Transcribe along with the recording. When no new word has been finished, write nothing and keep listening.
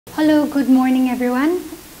Hello, good morning everyone.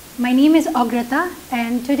 My name is Agrata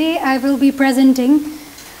and today I will be presenting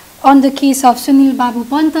on the case of Sunil Babu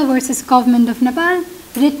Panta versus Government of Nepal,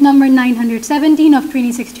 writ number 917 of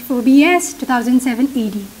 2064 BS 2007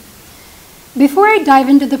 AD. Before I dive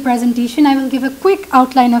into the presentation, I will give a quick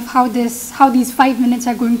outline of how these 5 minutes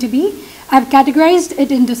are going to be. I've categorized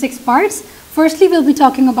it into 6 parts. Firstly, we'll be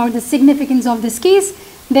talking about the significance of this case.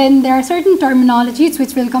 Then there are certain terminologies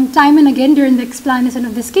which will come time and again during the explanation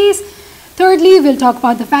of this case. Thirdly, we'll talk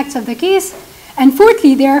about the facts of the case. And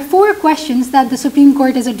fourthly, there are 4 questions that the Supreme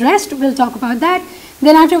Court has addressed. We'll talk about that.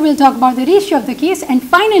 Then after, we'll talk about the ratio of the case. And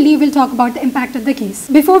finally, we'll talk about the impact of the case.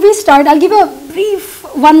 Before we start, I'll give a brief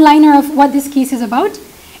one-liner of what this case is about.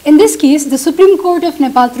 In this case, the Supreme Court of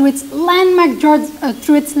Nepal, through its landmark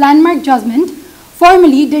judgment,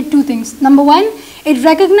 formally did 2 things. Number 1, it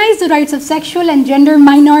recognized the rights of sexual and gender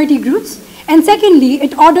minority groups. And secondly,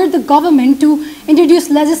 it ordered the government to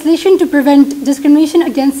introduce legislation to prevent discrimination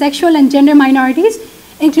against sexual and gender minorities,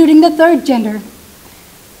 including the third gender.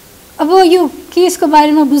 अब यो केसको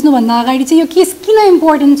बारेमा बुझ्नुभन्दा अगाडि चाहिँ यो case किन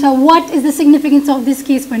important छ, what is the significance of this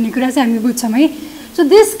case भन्ने कुरा चाहिँ हामी बुझ्छौँ है. So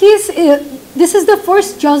this case, this is the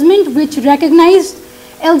first judgment which recognized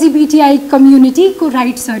LGBTI community को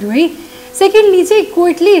rights हरु है. Secondly चाहिँ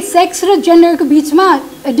कोर्टले सेक्स र जेन्डर को बीचमा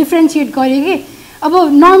डिफरेन्शिएट गरे के. अब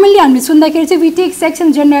नर्मली हामीले सुन्दाखेरि चाहिँ we take sex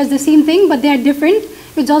and gender as the same thing but they are different.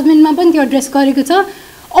 यो जजमेन्टमा पनि त्यो एड्रेस गरेको छ.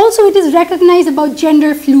 Also it is recognized about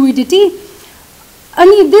gender fluidity.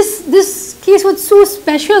 And this case was so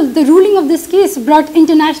special. The ruling of this case brought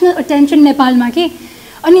international attention Nepalमा के.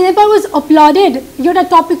 अनि Nepal was applauded. एउटा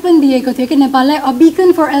topic पनि दिएको थियो कि नेपाललाई a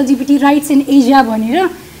beacon for LGBT rights in Asia भनेर.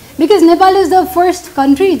 Because Nepal is the first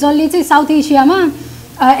country जसले चाहिँ साउथ एसियामा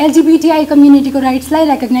LGBTI community को rights लाई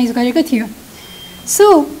recognize गरेको थियो.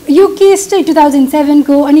 So यो केस चाहिँ 2007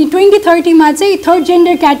 को अनि 2030 मा चाहिँ थर्ड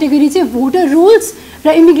जेन्डर क्याटेगोरी चाहिँ भोटर रोल्स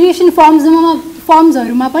र इमिग्रेसन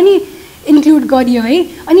फर्म्सहरुमा पनि इन्क्लुड गरियो है.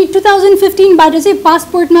 अनि 2015 बाट चाहिँ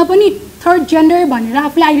पासपोर्टमा पनि थर्ड जेन्डर भनेर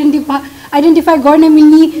आफूलाई आइडेन्टिफाई गर्न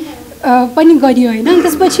मिल्ने पनि गरियो हैन.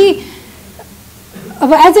 त्यसपछि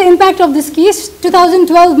अब as a impact of this case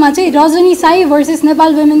 2012 मा चाहिँ रजनी Sai versus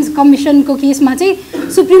Nepal women's commission को केसमा चाहिँ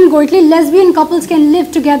supreme कोर्टले lesbian couples can leave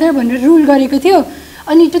together भनेर रुल गरेको थियो.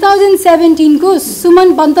 अनि 2017 को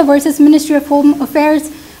Suman Pant versus ministry of home affairs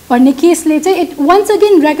भन्ने केसले चाहिँ it once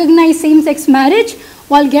again recognise same sex marriage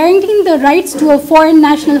while guaranteeing the rights to a foreign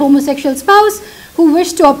national homosexual spouse who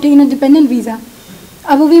wished to obtain a dependent visa.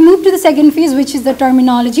 अब we move to the second phase which is the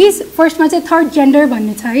terminologies. First मा चाहिँ third gender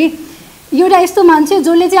भन्ने छ है. एउटा यस्तो मान्छे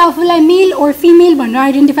जसले चाहिँ आफूलाई मेल और फिमेल भनेर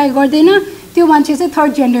आइडेन्टिफाई गर्दैन त्यो मान्छे चाहिँ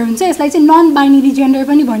थर्ड जेन्डर हुन्छ. यसलाई चाहिँ नन बाइनरी जेन्डर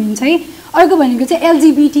पनि भनिन्छ है. अर्को भनेको चाहिँ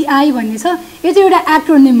LGBTI भन्ने छ. यो चाहिँ एउटा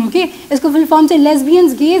एक्रोनिम हो के. यसको फुल फर्म चाहिँ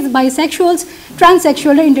लेस्बियन्स, गेज, बाइसेक्सुअल्स,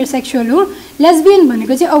 ट्रान्ससेक्सुअल र इन्टरसेक्सुअल हो. लेस्बियन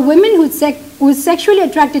भनेको चाहिँ a women who is sexually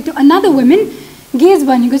attracted to another woman. Gays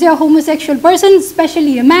भनेको चाहिँ a homosexual person,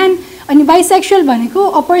 especially a man. अनि bisexual भनेको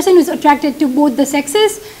a person who is attracted to both the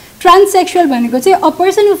sexes. Transsexual भनेको चाहिँ a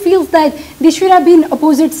person who feels that they should have been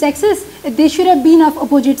opposite sexes, they should have been of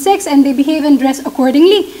opposite sex and they behave and dress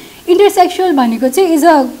accordingly. Intersexual भनेको चाहिँ is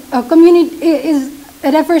a community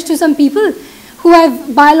refers to some people who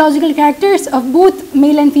have biological characters of both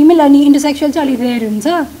male and female. अनि intersexual चाहिँ अलि rare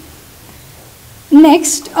हुन्छ.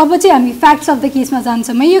 Next अब चाहिँ हामी facts of the केसमा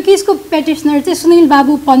जान्छौँ है. यो केसको पेटिसनर चाहिँ सुनिल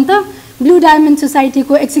बाबु Pant blue diamond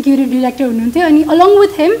सोसाइटीको executive director हुनुहुन्थ्यो. अनि along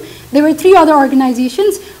with him there were 3 other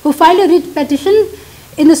organisations who filed a writ petition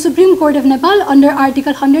in the supreme court of Nepal under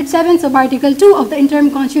article 107 sub article 2 of the interim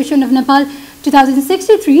constitution of Nepal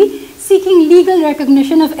 2063 seeking legal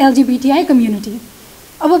recognition of LGBTI community.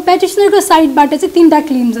 अब पेटिसनरको साइडबाट चाहिँ 3टा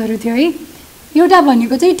क्लेम्सहरू थियो है. एउटा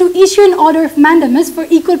भनेको चाहिँ to issue an order of म्यान्डामस for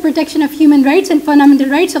equal protection of human rights and fundamental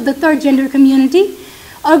rights of the third gender community.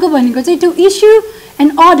 अर्को भनेको चाहिँ to issue an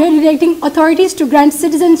order डिरेक्टिङ authorities to grant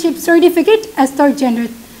citizenship certificate as third gender.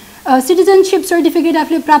 Citizenship certificate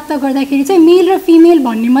आफूले प्राप्त गर्दाखेरि चाहिँ मेल र female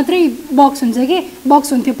भन्ने मात्रै बक्स हुन्छ कि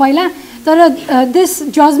बक्स हुन्थ्यो पहिला. तर दिस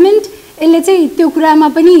जजमेन्ट यसले चाहिँ त्यो कुरामा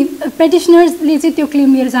पनि पेटिसनर्सले चाहिँ त्यो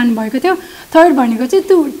क्लेम लिएर जानुभएको थियो. थर्ड भनेको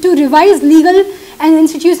चाहिँ to revise legal and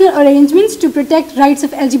institutional arrangements to protect rights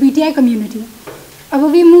of LGBTI community. अब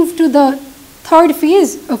we move to the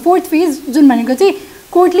fourth phase जुन भनेको चाहिँ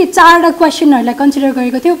कोर्टले 4वटा क्वेसनहरूलाई कन्सिडर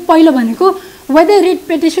गरेको थियो. पहिलो भनेको whether writ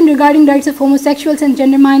petition regarding rights of homosexuals and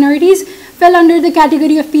gender minorities fell under the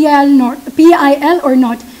category of PIL or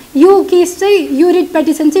not. यो case चाहिँ यो रिट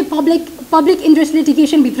पेटिसन चाहिँ public interest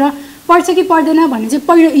litigation भित्र पर्छ कि पर्दैन भन्ने चाहिँ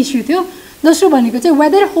पहिलो इस्यु थियो. दोस्रो भनेको चाहिँ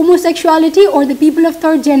whether homosexuality or the people of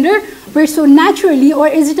third gender were so naturally or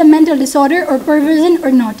is it a mental disorder or perversion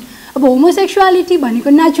or not. अब होमोसेक्सुअलिटी भनेको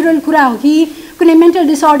नेचुरल कुरा हो कि कुनै मेन्टल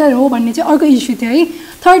डिसअर्डर हो भन्ने चाहिँ अर्को इस्यु थियो है।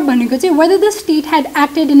 थर्ड भनेको चाहिँ whether the state had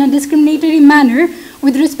acted in a discriminatory manner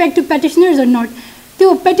with respect to पेटिसनर्स or not.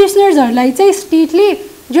 त्यो पेटिसनर्सहरूलाई चाहिँ स्टेटले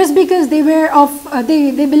just because they where of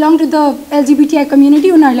they belong to the LGBTI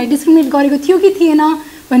community उनीहरूलाई डिस्क्रिमिनेट गरेको थियो कि थिएन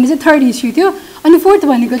भन्ने चाहिँ थर्ड इस्यु थियो। अनि फोर्थ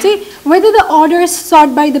भनेको चाहिँ whether the orders shot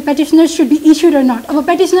by the पेटिसनर्स should be issued or not. अब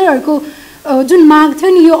पेटिसनरहरूको जुन माग थियो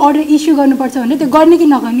नि यो अर्डर इस्यु गर्नुपर्छ भने त्यो गर्ने कि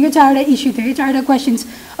नगर्ने यो चारवटा इस्यु थियो, चारवटा क्वेसन्स।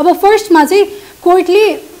 अब फर्स्टमा चाहिँ कोर्टले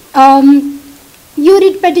यो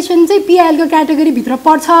रिट पेटिसन चाहिँ पिआइएलको क्याटेगोरीभित्र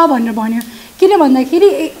पर्छ भनेर भन्यो। किन भन्दाखेरि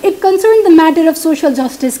it concern the matter of social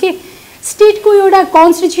justice के स्टेटको एउटा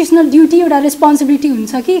कन्स्टिट्युसनल ड्युटी एउटा रेस्पोन्सिबिलिटी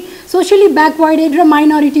हुन्छ कि सोसियली ब्याकवर्डेड र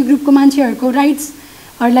माइनोरिटी ग्रुपको मान्छेहरूको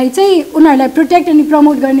राइट्सहरूलाई चाहिँ उनीहरूलाई प्रोटेक्ट अनि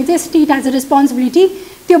प्रमोट गर्ने चाहिँ स्टेट एज अ रेस्पोन्सिबिलिटी।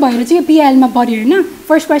 त्यो भएर चाहिँ यो पिआइएलमा पऱ्यो होइन।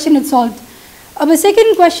 First question is solve. अब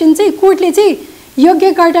सेकेन्ड क्वेसन चाहिँ कोर्टले चाहिँ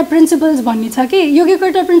𝐏𝐥𝐚𝐴 प्रिन्सिपल्स भन्ने छ कि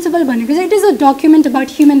𝐏𝐥𝐚𝐴 प्रिन्सिपल भनेको चाहिँ it is a document about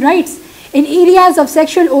human rights in areas of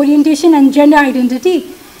sexual orientation and gender identity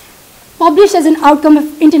published as an outcome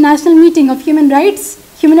of international meeting of human rights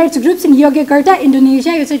groups in 𝗏𝐥𝐚𝐴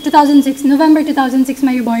Indonesia. यो चाहिँ 2006 November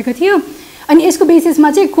 2006मा यो भएको थियो। अनि यसको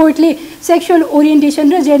बेसिसमा चाहिँ कोर्टले सेक्सुअल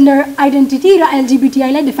ओरिएन्टेसन र जेन्डर आइडेन्टिटी र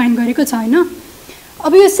एलजिबिटिआईलाई डिफाइन गरेको छ होइन।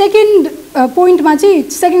 अब यो सेकेन्ड पोइन्टमा चाहिँ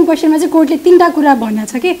सेकेन्ड क्वेसनमा चाहिँ कोर्टले तीनवटा कुरा भनेको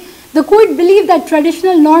छ कि the court believe that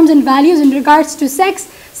traditional norms and values in regards to sex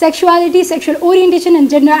sexuality sexual orientation and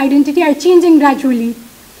gender identity are changing gradually.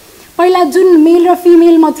 पहिला जुन मेल र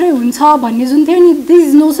फिमेल मात्रै हुन्छ भन्ने जुन थियो नि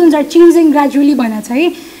these notions are changing gradually भनेको छ है।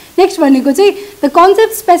 नेक्स्ट भनेको चाहिँ the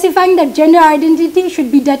concept स्पेसिफाइङ that gender identity should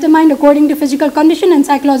be डेटरमाइन्ड according to physical condition and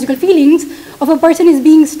psychological feelings of a person is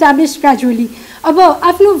being established gradually. अब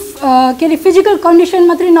आफ्नो के अरे फिजिकल कन्डिसन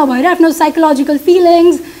मात्रै नभएर आफ्नो साइकोलोजिकल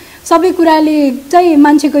फिलिङ्स सबै कुराले चाहिँ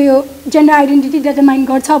मान्छेको यो जेन्डर आइडेन्टिटी डेटरमाइन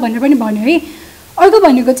गर्छ भनेर पनि भन्यो है। अर्को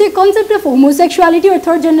भनेको चाहिँ concept of homosexuality or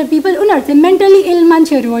third gender people उनीहरू चाहिँ मेन्टली इल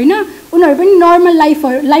मान्छेहरू होइन उनीहरू पनि नर्मल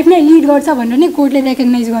लाइफ नै लिड गर्छ भनेर नै कोर्टले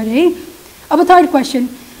रेकगनाइज गर्यो है। अब थर्ड क्वेसन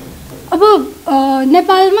अब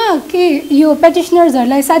नेपालमा के यो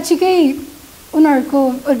पेटिसनर्सहरूलाई साँच्चीकै उनीहरूको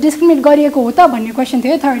डिस्क्रिमिनेट गरिएको हो त भन्ने क्वेसन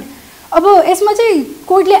थियो थर्ड। अब यसमा चाहिँ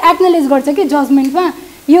कोर्टले एक्नोलेज गर्छ कि जजमेन्टमा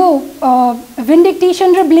यो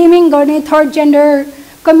भिन्डिक्टेसन र ब्लेमिङ गर्ने थर्ड जेन्डर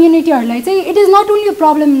कम्युनिटीहरूलाई चाहिँ it is not only a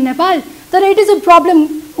problem in Nepal तर it is a problem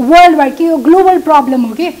world wide कि यो ग्लोबल प्रब्लम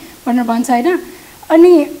हो कि भनेर भन्छ होइन।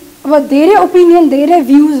 अनि अब धेरै ओपिनियन धेरै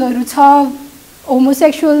भ्युजहरू छ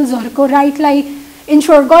होमोसेक्सुअल्सहरूको राइटलाई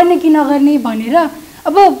इन्स्योर गर्ने कि नगर्ने भनेर।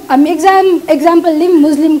 अब हामी एक्जाम्पल लिउँ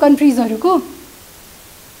मुस्लिम कन्ट्रिजहरूको।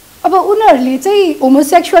 अब उनीहरूले चाहिँ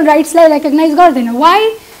होमोसेक्सुअल राइट्सलाई रेकगनाइज गर्दैन। Why?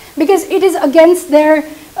 Because it is against there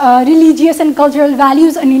religious and cultural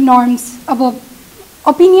values अनि नर्म्स। अब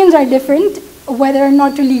opinions are different weather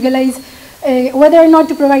not to legalise weather not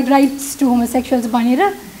to provide rights to homosexuals भनेर।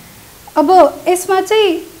 अब यसमा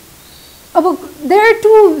चाहिँ अब देयर आर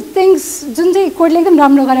टु थिङ्स जुन चाहिँ कोर्टले एकदम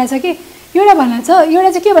राम्रो गराएको छ कि एउटा भनेको छ एउटा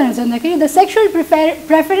चाहिँ के भनेको छ भन्दाखेरि the sexual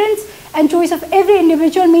preference and choice of every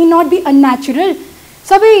individual may not be unnatural.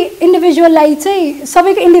 सबै इन्डिभिजुअललाई चाहिँ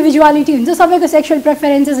सबैको इन्डिभिजुअलिटी हुन्छ सबैको सेक्सुअल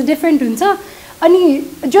प्रेफरेन्सेस डिफ्रेन्ट हुन्छ। अनि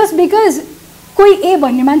जस्ट बिकज कोही ए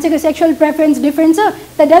भन्ने मान्छेको सेक्सुअल प्रेफरेन्स डिफ्रेन्ट छ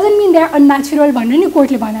that doesn't mean they are unnatural भनेर नि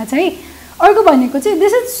कोर्टले भनेको छ है। अर्को भनेको चाहिँ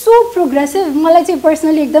दिस इज सो प्रोग्रेसिभ मलाई चाहिँ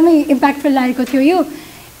पर्सनली एकदमै इम्प्याक्टफुल लागेको थियो यो।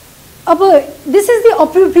 अब this is the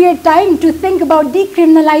appropriate time to think about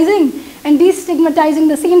डिक्रिमिनलाइजिङ and डिस्टिग्मेटाइजिङ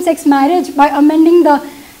the same sex marriage by अमेन्डिङ the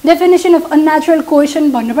definition of unnatural कोएसन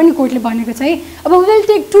भनेर पनि कोर्टले भनेको छ है। अब will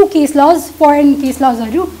take to case lodge foreign case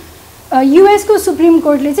लजहरू। युएसको सुप्रिम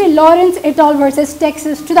कोर्टले चाहिँ Lawrence at all versus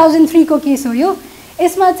Texas 2003 को case हो यो।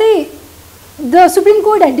 यसमा चाहिँ the supreme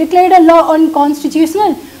court had declared a law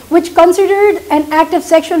unconstitutional which considered an act of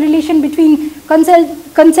sexual relation between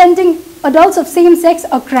consenting adults of same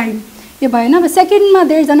sex a crime. यो भएन। अब सेकेन्डमा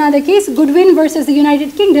there is another case Goodwin versus the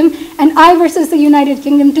United kingdom and I versus the United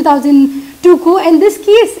kingdom 2002 को and this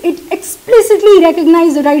case it explicitly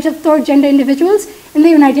recognise the rights of third gender individuals in the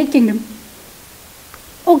United kingdom.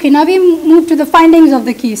 Okay now we move to the findings of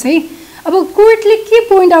the case है। अब कोर्टले के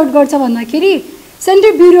point out गर्छ भन्दाखेरि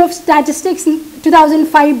central bureau of statistics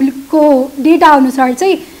 2005 को data अनुसार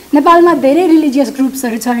चाहिँ नेपालमा धेरै रिलिजियस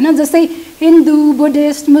ग्रुप्सहरू छ होइन जस्तै हिन्दू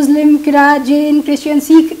बुद्धिस्ट मुस्लिम किराँत जैन क्रिस्चियन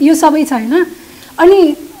सिख यो सबै छ होइन। अनि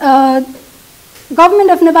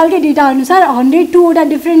गभर्मेन्ट अफ नेपालकै डेटा अनुसार 102वटा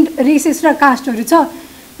डिफ्रेन्ट रेसेस र कास्टहरू छ।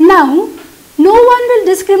 Now no one will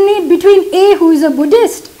discriminate between A who is a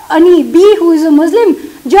Buddhist अनि be who is a Muslim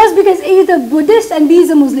just because A is a Buddhist and be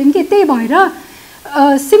is a मुस्लिम के त्यही भएर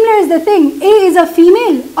similar is the thing A is a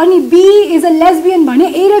female अनि be is a lesbian भने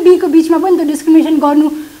ए र बीको बिचमा पनि त्यो डिस्क्रिमिनेसन गर्नु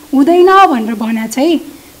हुँदैन भनेर भने चाहिँ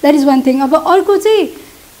द्याट इज वान थिङ। अब अर्को चाहिँ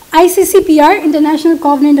ICCPR international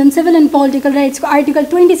covenant on civil and political राइट्सको article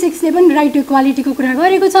 26 ले पनि राइट टु इक्वालिटीको कुरा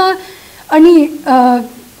गरेको छ। अनि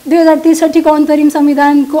 2063 को अन्तरिम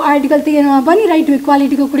संविधानको आर्टिकल 13 मा पनि राइट टु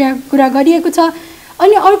इक्वालिटीको कुरा गरिएको छ।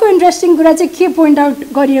 अनि अर्को इन्ट्रेस्टिङ कुरा चाहिँ के पोइन्ट आउट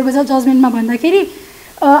गरिएको छ जजमेन्टमा भन्दाखेरि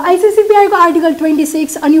ICCPR को आर्टिकल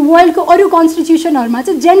 26 अनि वर्ल्डको अरू कन्स्टिट्युसनहरुमा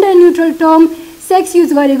चाहिँ gender neutral term sex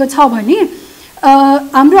use गरेको छ भने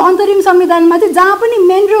हाम्रो अन्तरिम संविधानमा चाहिँ जहाँ पनि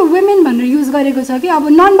मेन र वुमेन भनेर युज गरेको छ कि अब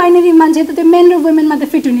नन बाइनरी मान्छे त त्यो मेन र वुमेनमा त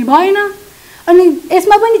फिट हुने भएन, अनि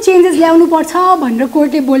यसमा पनि चेन्जेस ल्याउनु पर्छ भनेर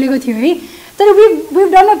कोर्टले बोलेको थियो है। तर वी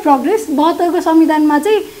डन अ प्रोग्रेस। 72 को संविधानमा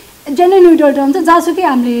चाहिँ जेन्डर न्युट्रल टर्म चाहिँ जहाँसुकै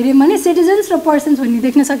हामीले हेर्यौँ भने सिटिजन्स र पर्सन्स भन्ने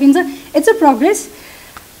देख्न सकिन्छ। It's a progress.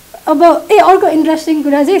 अब अर्को इन्ट्रेस्टिङ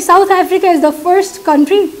कुरा चाहिँ south Africa is the first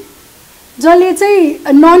country जसले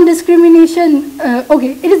चाहिँ non discrimination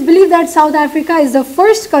it is believe that south Africa is the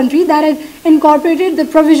first country that has इन्कर्पोरेटेड the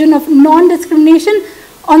provision of non discrimination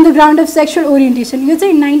on the ground of sexual orientation. यो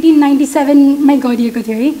चाहिँ 1997 मै गरिएको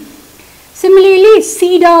थियो है। Similarly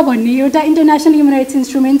𝗕 भन्ने एउटा इन्टरनेसनल ह्युमन राइट्स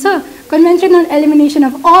इन्स्ट्रुमेन्ट छ, convention on elimination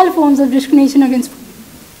of all firms of discrimination against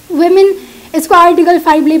women. यसको आर्टिकल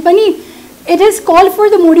 5 ले पनि it is called for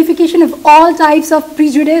the modification of all types of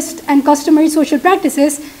prejudiced and customary social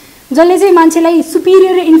practices जसले चाहिँ मान्छेलाई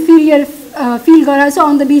Superior र inferior feel गराउँछ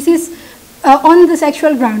on the basis on the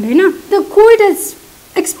sexual ground हैन। The court has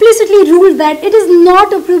explicitly ruled that it is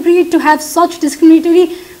not appropriate to have such discriminatory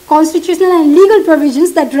constitutional and legal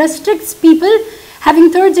provisions that restricts people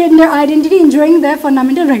having third gender identity enjoying their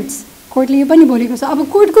fundamental rights। कोर्टले यो पनि बोलेको छ। अब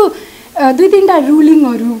कोर्टको दुई तीनटा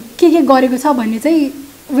रुलिङहरु के गरेको छ भन्ने चाहिँ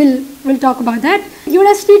we'll talk about that।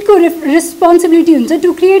 एउटा स्टेटको responsibility हुन्छ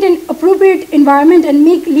to create an appropriate environment and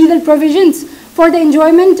make legal provisions for the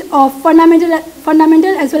enjoyment of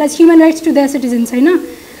fundamental as well as human rights to their citizens हैन।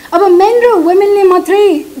 अब मेन र वुमेनले मात्रै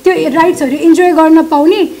त्यो राइट्सहरु इन्जोय गर्न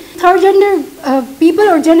पाउने, थर्ड जेन्डर पिपल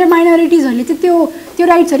और जेन्डर माइनोरिटिजहरुले चाहिँ त्यो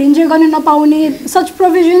राइट्सहरु इन्जोय गर्न नपाउने, such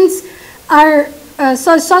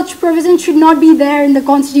provisions should not be there in the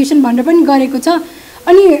constitution भनेर पनि गरेको छ।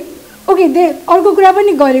 अनि अर्को कुरा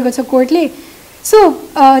पनि गरेको छ कोर्टले। सो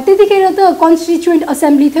त्यतिखेर त कन्स्टिट्युएन्ट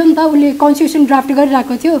असेम्ब्ली थियो नि त, उसले कन्स्टिट्युसन ड्राफ्ट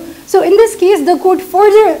गरिरहेको थियो। So in this case the court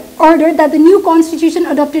further ordered that the new constitution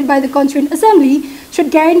adopted by the constituent assembly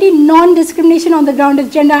should guarantee non-discrimination on the ground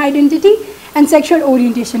of gender identity and sexual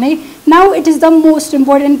orientation है। Now it is the most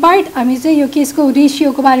important part। हामी चाहिँ यो केसको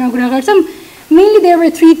रेशियोको बारेमा कुरा गर्छौँ। Mainly there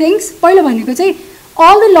were three things। पहिलो भनेको चाहिँ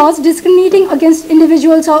all the laws discriminating against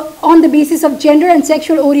individuals on the basis of gender and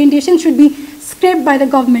sexual orientation should be scrapped by the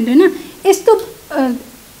government हैन। यस्तो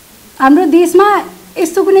हाम्रो देशमा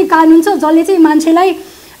यस्तो कुनै कानुन छ जसले चाहिँ मान्छेलाई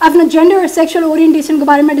आफ्नो जेन्डर र सेक्सुअल ओरिएन्टेसनको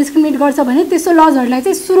बारेमा डिस्क्रिमिनेट गर्छ भने त्यस्तो लजहरुलाई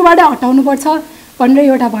चाहिँ सुरुबाटै हटाउनु पर्छ भनेर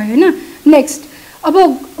एउटा भयो हैन। नेक्स्ट अब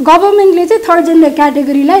गभर्नमेन्टले चाहिँ थर्ड जेन्डर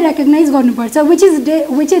क्याटेगोरीलाई रेकग्नाइज गर्नुपर्छ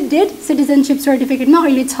which it did सिटिजनशिप सर्टिफिकेटमा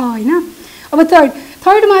अहिले छ हैन। अब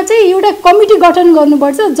थर्डमा चाहिँ एउटा कमिटी गठन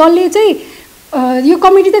गर्नुपर्छ जसले चाहिँ यो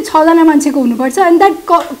कमिटी चाहिँ 6 जना मान्छेको हुनुपर्छ and that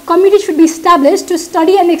committee should be established to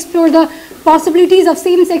study and explore the possibilities of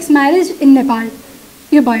same sex marriage in Nepal.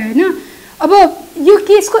 यो भयो हैन। अब यो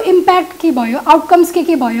केसको इम्प्याक्ट के भयो, आउटकम्स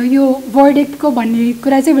के भयो यो भर्डिक्टको भन्ने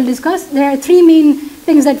कुरा चाहिँ will discuss. There are three main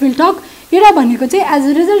things that will talk. एउटा भनेको चाहिँ as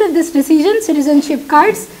a result of this decision citizenship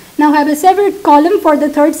cards now have a separate कलम फर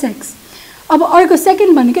द थर्ड सेक्स। अब अर्को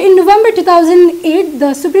सेकेन्ड भनेको in November 2008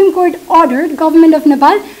 the supreme court ordered government of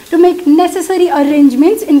Nepal to make necessary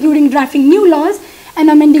arrangements including drafting new laws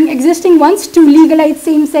and amending existing ones to legalize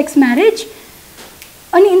same sex marriage।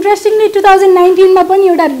 अनि interestingly 2019 मा पनि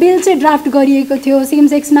एउटा bill चाहिँ draft गरिएको थियो सेम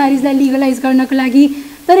सेक्स म्यारेजलाई लिगलाइज गर्नको लागि,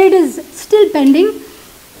 तर इट इज स्टिल पेन्डिङ।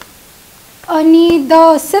 अनि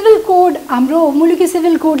द सिभिल कोड हाम्रो मुलुकी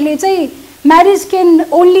सिभिल कोडले चाहिँ म्यारेज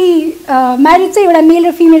चाहिँ एउटा मेल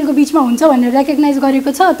र फिमेलको बिचमा हुन्छ भनेर रेकग्नाइज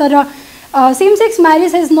गरेको छ, तर same sex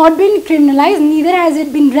marriage has not been criminalize neither has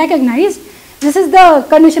it been recognise. This is the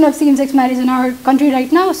condition of same sex marriage in our country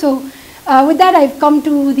right now। So with that I've come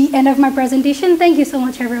to the end of my presentation। Thank you so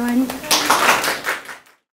much everyone।